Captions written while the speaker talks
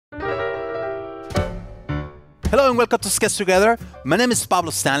Hello and welcome to Sketch Together. My name is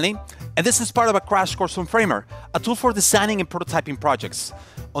Pablo Stanley, and this is part of a crash course on Framer, a tool for designing and prototyping projects.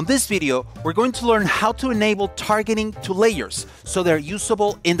 On this video, we're going to learn how to enable targeting to layers so they're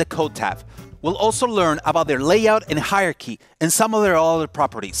usable in the Code tab. We'll also learn about their layout and hierarchy and some of their other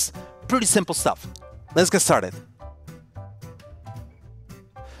properties. Pretty simple stuff. Let's get started.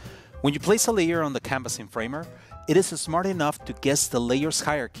 When you place a layer on the canvas in Framer, it is smart enough to guess the layer's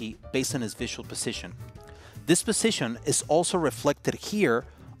hierarchy based on its visual position. This position is also reflected here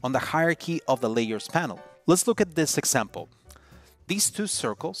on the hierarchy of the layers panel. Let's look at this example. These two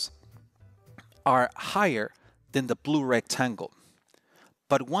circles are higher than the blue rectangle.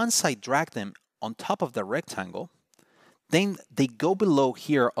 But once I drag them on top of the rectangle, then they go below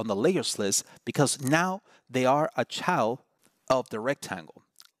here on the layers list because now they are a child of the rectangle.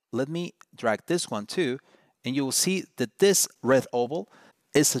 Let me drag this one too, and you will see that this red oval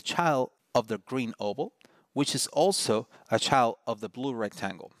is a child of the green oval, which is also a child of the blue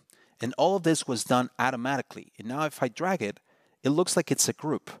rectangle. And all of this was done automatically. And now if I drag it, it looks like it's a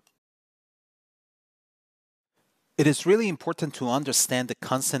group. It is really important to understand the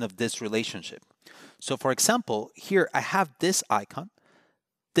constant of this relationship. So for example, here I have this icon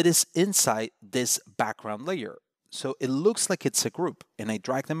that is inside this background layer. So it looks like it's a group, and I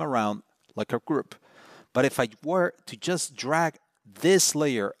drag them around like a group. But if I were to just drag this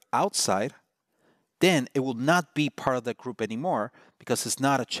layer outside, then it will not be part of the group anymore because it's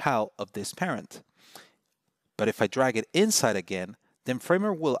not a child of this parent. But if I drag it inside again, then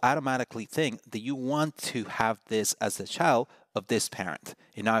Framer will automatically think that you want to have this as a child of this parent.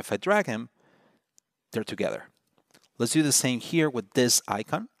 And now if I drag him, they're together. Let's do the same here with this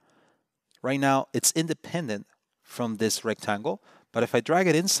icon. Right now, it's independent from this rectangle, but if I drag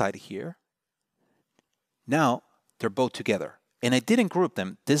it inside here, now they're both together. And I didn't group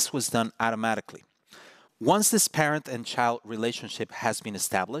them. This was done automatically. Once this parent and child relationship has been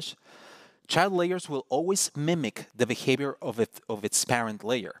established, child layers will always mimic the behavior of its parent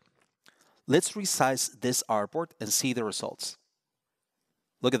layer. Let's resize this artboard and see the results.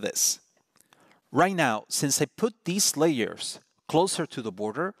 Look at this. Right now, since I put these layers closer to the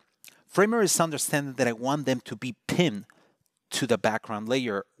border, Framer is understanding that I want them to be pinned to the background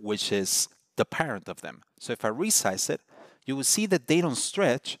layer, which is the parent of them. So if I resize it, you will see that they don't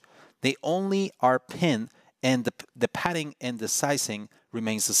stretch. They only are pinned, and the padding and the sizing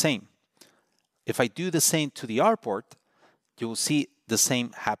remains the same. If I do the same to the artboard, you will see the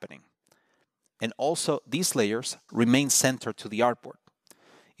same happening. And also, these layers remain centered to the artboard.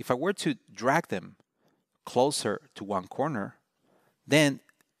 If I were to drag them closer to one corner, then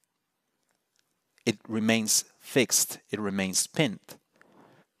it remains fixed, it remains pinned.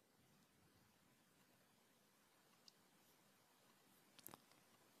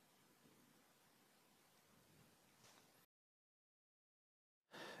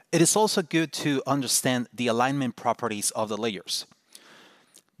 It is also good to understand the alignment properties of the layers.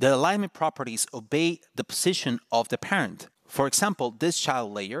 The alignment properties obey the position of the parent. For example, this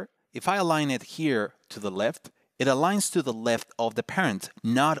child layer, if I align it here to the left, it aligns to the left of the parent,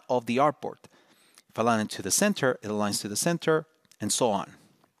 not of the artboard. If I align it to the center, it aligns to the center, and so on.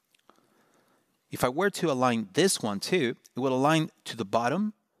 If I were to align this one too, it will align to the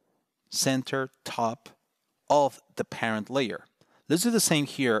bottom, center, top of the parent layer. Let's do the same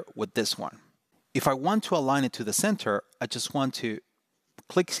here with this one. If I want to align it to the center, I just want to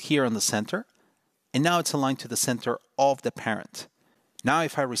click here on the center, and now it's aligned to the center of the parent. Now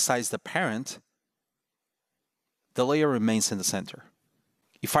if I resize the parent, the layer remains in the center.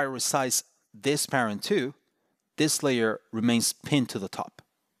 If I resize this parent too, this layer remains pinned to the top.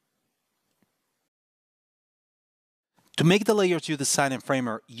 To make the layers you design in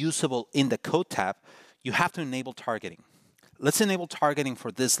Framer usable in the Code tab, you have to enable targeting. Let's enable targeting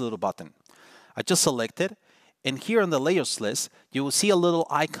for this little button. I just selected, and here on the layers list, you will see a little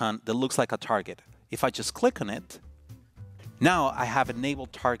icon that looks like a target. If I just click on it, now I have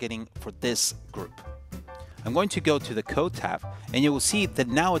enabled targeting for this group. I'm going to go to the Code tab, and you will see that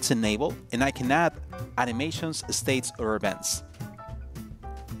now it's enabled, and I can add animations, states, or events.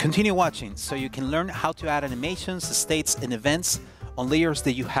 Continue watching so you can learn how to add animations, states, and events on layers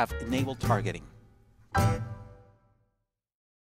that you have enabled targeting.